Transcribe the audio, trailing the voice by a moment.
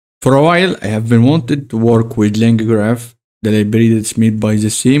For a while, I have been wanted to work with LangGraph, the library that's made by the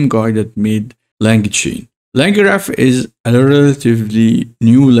same guy that made LangChain. LangGraph is a relatively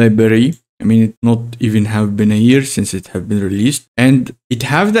new library. I mean, it not even have been a year since it have been released, and it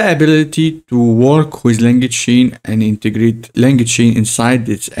have the ability to work with LangChain and integrate LangChain inside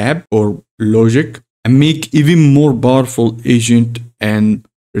its app or logic and make even more powerful agent and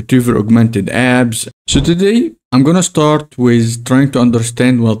retriever augmented apps. So today I'm gonna start with trying to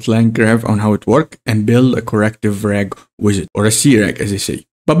understand what LangGraph and how it works and build a corrective rag with it, or a C-rag as they say.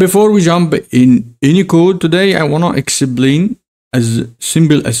 But before we jump in any code today, I wanna explain as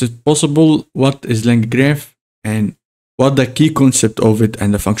simple as possible what is LangGraph and what the key concept of it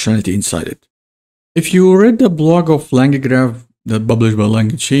and the functionality inside it. If you read the blog of LangGraph that published by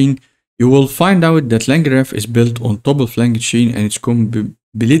LangChain, you will find out that LangGraph is built on top of LangChain and it's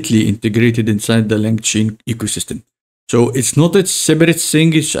completely integrated inside the LangChain ecosystem. So it's not a separate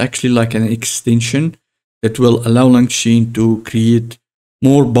thing, it's actually like an extension that will allow LangChain to create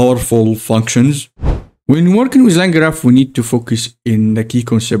more powerful functions. When working with LangGraph, we need to focus in the key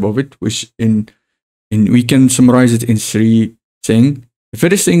concept of it, which we can summarize it in three things. The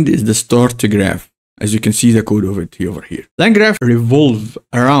first thing is the start graph. As you can see the code of it over here. LangGraph revolves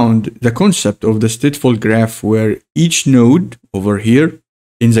around the concept of the stateful graph, where each node over here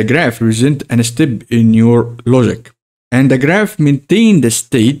in the graph represents a step in your logic. And the graph maintains the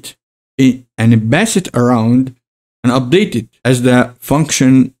state and pass it around and update it as the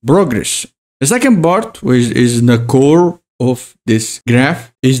function progress. The second part, which is the core of this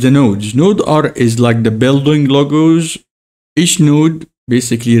graph, is the nodes. Node is like the building logos. Each node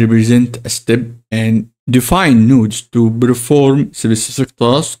basically represent a step and define nodes to perform specific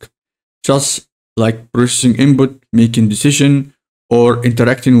tasks, just like processing input, making decision, or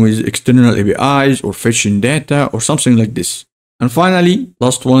interacting with external APIs or fetching data or something like this. And finally,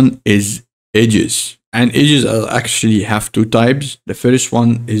 last one is edges. And edges actually have two types. The first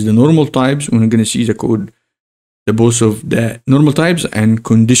one is the normal types. We're going to see the code, the both of the normal types and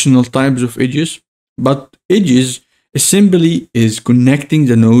conditional types of edges. But edges simply is connecting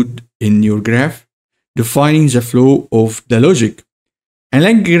the node in your graph, defining the flow of the logic. And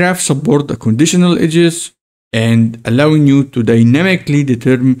LangGraph support the conditional edges and allowing you to dynamically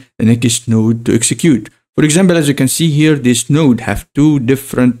determine the next node to execute. For example, as you can see here, this node have two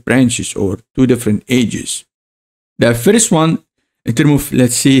different branches or two different edges. The first one, in terms of,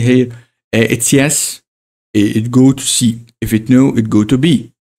 let's say here, it's yes, it go to C. If it no, it go to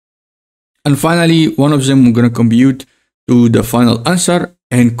B. And finally, one of them we're going to compute to the final answer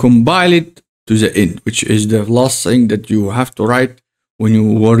and compile it to the end, which is the last thing that you have to write when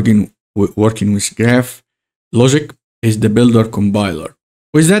you're working with graph logic, is the builder compiler.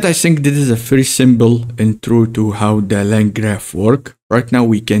 With that, I think this is a very simple intro to how the LangGraph work. Right now,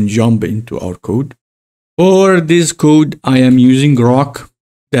 we can jump into our code. For this code, I am using Groq,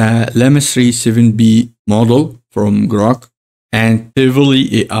 the Llama 3 7B model from Groq, and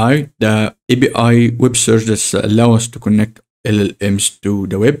Codewello AI, the API web search that allow us to connect LLMs to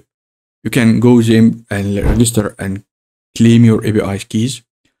the web. You can go there and register and claim your API keys.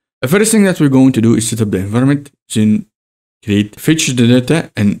 The first thing that we're going to do is set up the environment, then fetch the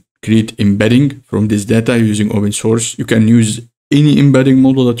data and create embedding from this data using open source. You can use any embedding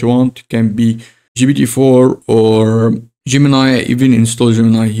model that you want. It can be GPT-4 or Gemini. I even install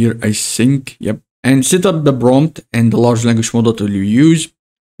Gemini here, I think. Yep. And set up the prompt and the large language model that you use,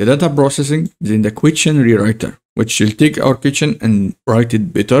 the data processing, then the question rewriter, which will take our question and write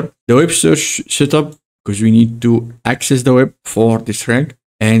it better. The web search setup, because we need to access the web for this rag,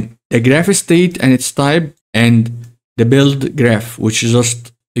 and the graph state and its type, and the build graph, which is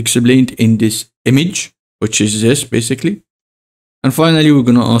just explained in this image, which is this basically. And finally, we're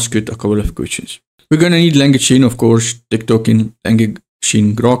going to ask it a couple of questions. We're going to need LangChain, of course, tick token,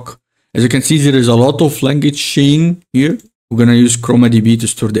 LangChain Groq. As you can see, there is a lot of LangChain here. We're going to use ChromaDB to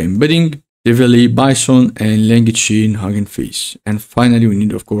store the embedding, Codewello, Python, and LangChain Huggingface. And finally, we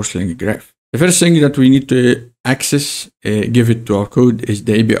need, of course, LangGraph. The first thing that we need to access, give it to our code, is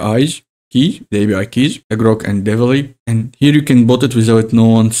the API keys, the Groq and Codewello. And here you can put it without no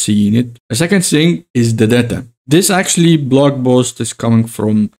one seeing it. The second thing is the data. This actually blog post is coming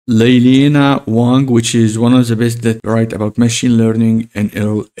from Leilena Wang, which is one of the best that write about machine learning and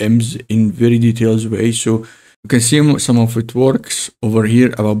LLMs in very detailed way. So you can see some of it works over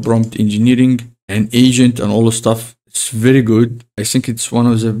here about prompt engineering and agent and all the stuff. It's very good. I think it's one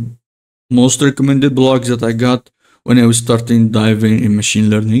of the most recommended blogs that I got when I was starting diving in machine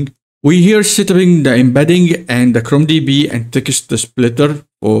learning. We here setting the embedding and the ChromaDB and text splitter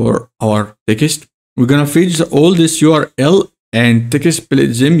for our text. We're gonna fetch all this URL and text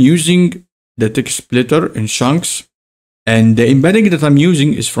split them using the text splitter in chunks. And the embedding that I'm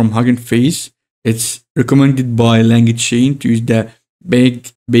using is from Hugging Face. It's recommended by LangChain to use the big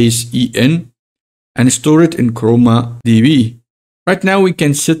base en and store it in Chroma DB. Right now we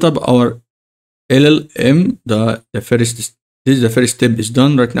can set up our LLM. The first step is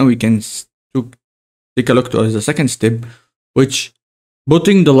done. Right now we can take a look to the second step, which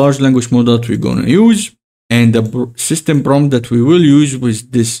putting the large language model that we're going to use and the system prompt that we will use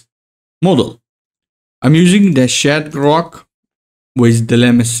with this model. I'm using the chat Groq with the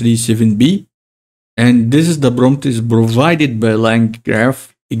LM37B, and this is the prompt is provided by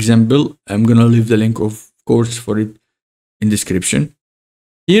LangGraph example. I'm gonna leave the link of course for it in description.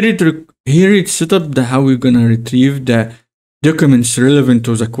 Here it's set up how we're gonna retrieve the documents relevant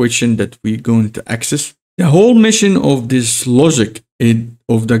to the question that we're going to access. The whole mission of this logic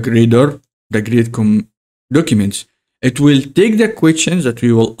of the grader, the grade documents, it will take the questions that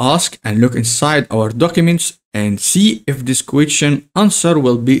we will ask and look inside our documents and see if this question answer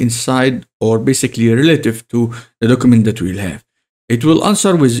will be inside or basically relative to the document that we'll have. It will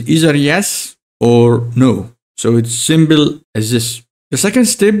answer with either yes or no. So it's simple as this. The second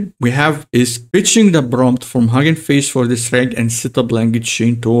step we have is pitching the prompt from Hugging Face for this rag and set up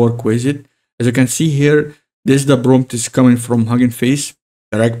LangChain to work with it. As you can see here, this the prompt is coming from Hugging Face,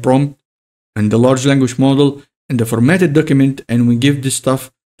 the rag prompt, and the large language model, and the formatted document, and we give this stuff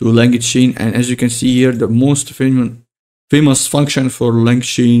to LangChain. And as you can see here, the most famous function for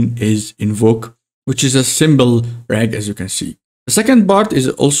LangChain is invoke, which is a simple rag, as you can see. The second part is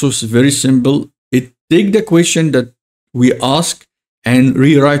also very simple. It takes the question that we ask and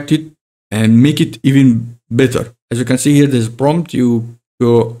rewrite it and make it even better. As you can see here, there's a prompt. You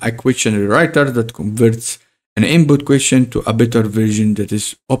go a question rewriter that converts an input question to a better version that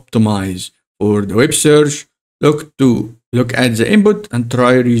is optimized for the web search. Look at the input and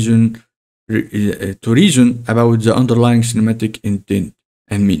try to reason about the underlying cinematic intent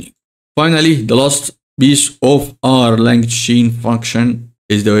and meaning. Finally, the last piece of our LangChain function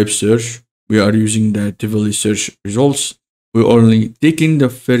is the web search. We are using the Tivoli search results. We're only taking the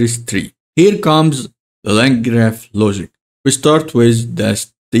first three. Here comes the LangGraph logic. We start with the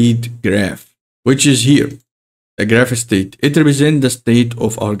state graph, which is here. The graph state. It represents the state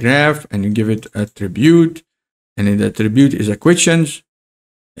of our graph, and you give it attribute. And the attribute is a questions,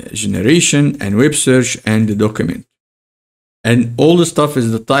 generation, and web search, and the document. And all the stuff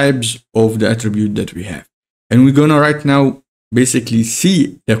is the types of the attribute that we have. And we're gonna right now basically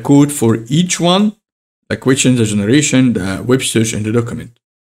see the code for each one, the questions, the generation, the web search, and the document.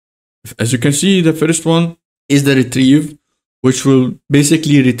 As you can see, the first one is the retrieve, which will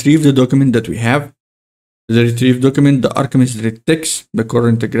basically retrieve the document that we have. The retrieve document, the arguments that it takes, the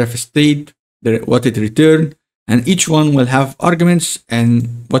current graph state, what it returned, and each one will have arguments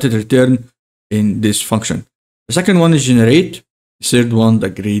and what it returned in this function. The second one is generate. The third one, the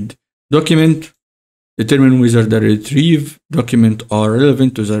grade document, determine whether the retrieve document are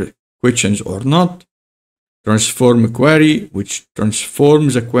relevant to the questions or not. Transform a query, which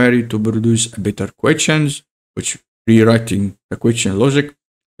transforms a query to produce a better questions, which rewriting the question logic.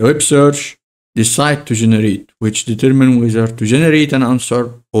 The web search, decide to generate, which determine whether to generate an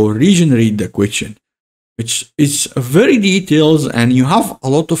answer or regenerate the question. Which is very details, and you have a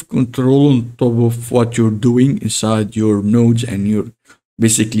lot of control on top of what you're doing inside your nodes and your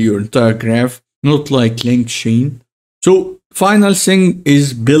basically your entire graph, not like LangChain. So final thing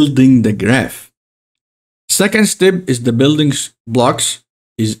is building the graph. Second step is the building blocks,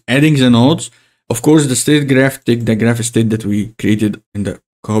 is adding the nodes. Of course, the state graph take the graph state that we created in the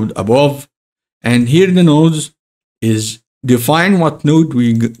code above. And here the nodes is define what node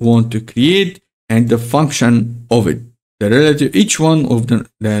we want to create and the function of it. The relative, each one of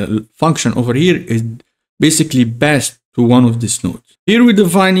the function over here is basically passed to one of these nodes. Here we're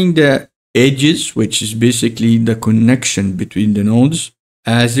defining the edges, which is basically the connection between the nodes.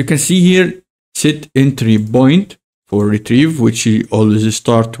 As you can see here, set entry point for retrieve, which you always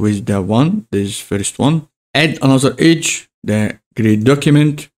start with the one, this first one. Add another edge, the grade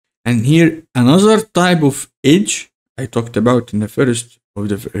document. And here another type of edge I talked about in the first of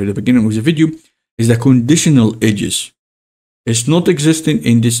the beginning of the video is the conditional edges. It's not existing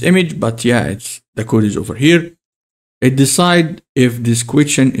in this image, but yeah, it's the code is over here. It decides if this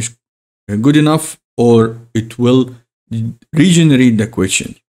question is good enough or it will regenerate the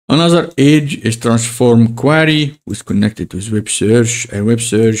question. Another edge is transform query, which is connected to web search, and web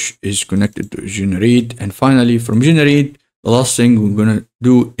search is connected to generate. And finally, from generate, the last thing we're gonna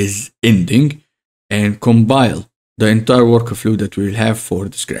do is ending and compile the entire workflow that we'll have for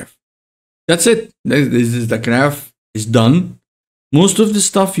this graph. That's it. This is the graph is done. Most of the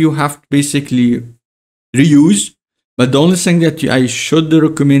stuff you have to basically reuse, but the only thing that I should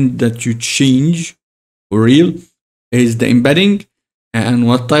recommend that you change for real is the embedding and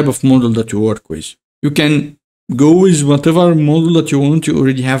what type of model that you work with. You can go with whatever model that you want. You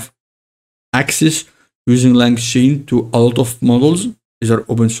already have access using LangChain to a lot of models, either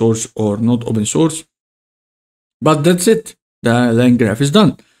open source or not open source. But that's it. The LangGraph is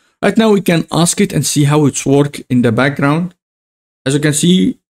done. Right now we can ask it and see how it's work in the background. As you can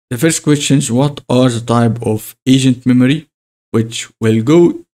see, the first question is what are the type of agent memory, which will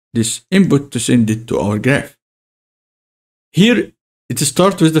go this input to send it to our graph. Here it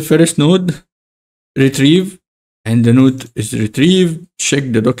starts with the first node, retrieve, and the node is retrieved,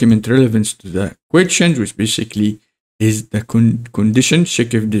 check the document relevance to the question, which basically is the condition,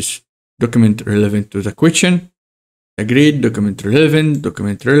 check if this document relevant to the question. Grade, document relevant,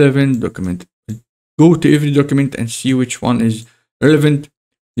 go to every document and see which one is relevant.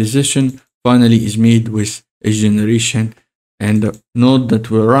 Decision finally is made with a generation, and the node that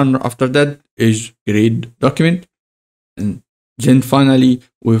will run after that is grade document, and then finally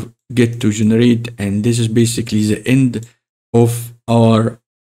we get to generate, and this is basically the end of our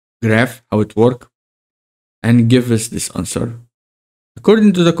graph, how it works, and give us this answer.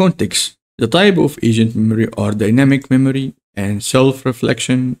 According to the context, the type of agent memory are dynamic memory and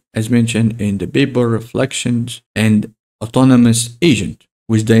self-reflection, as mentioned in the paper, reflections, and autonomous agent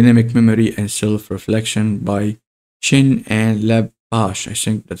with dynamic memory and self-reflection by Chin and Lab Bash. I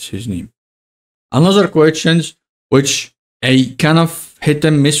think that's his name. Another questions which I kind of hit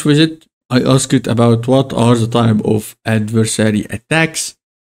and miss with it. I asked it about what are the type of adversary attacks.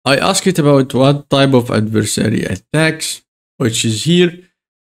 I asked it about what type of adversary attacks, which is here.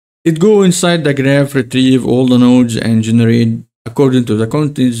 It go inside the graph, retrieve all the nodes and generate. According to the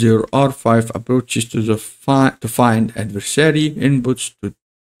content, there are 5 approaches to find adversary inputs to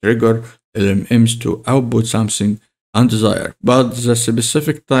trigger LLMs to output something undesired, but the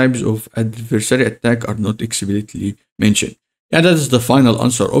specific types of adversary attack are not explicitly mentioned. Yeah, that is the final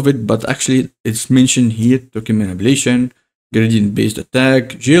answer of it, but actually it's mentioned here: token manipulation, gradient-based attack,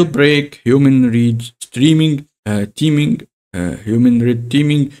 jailbreak, human read streaming, teaming, human red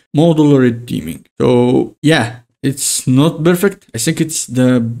teaming, model red teaming. So yeah, it's not perfect. I think it's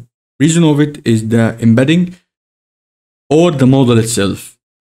the reason of it is the embedding or the model itself.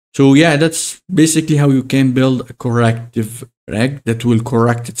 So yeah, that's basically how you can build a corrective rag that will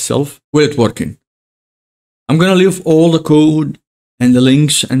correct itself while it's working. I'm gonna leave all the code and the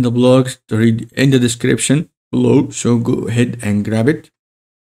links and the blogs to read in the description below, so go ahead and grab it.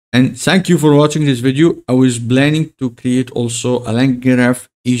 And thank you for watching this video. I was planning to create also a LangGraph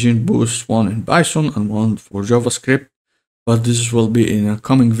agent, both one in Python and one for JavaScript, but this will be in a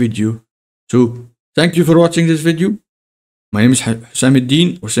coming video. So thank you for watching this video. My name is Sam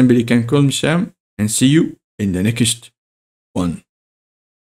Eddin, or simply you can call me Sam, and see you in the next one.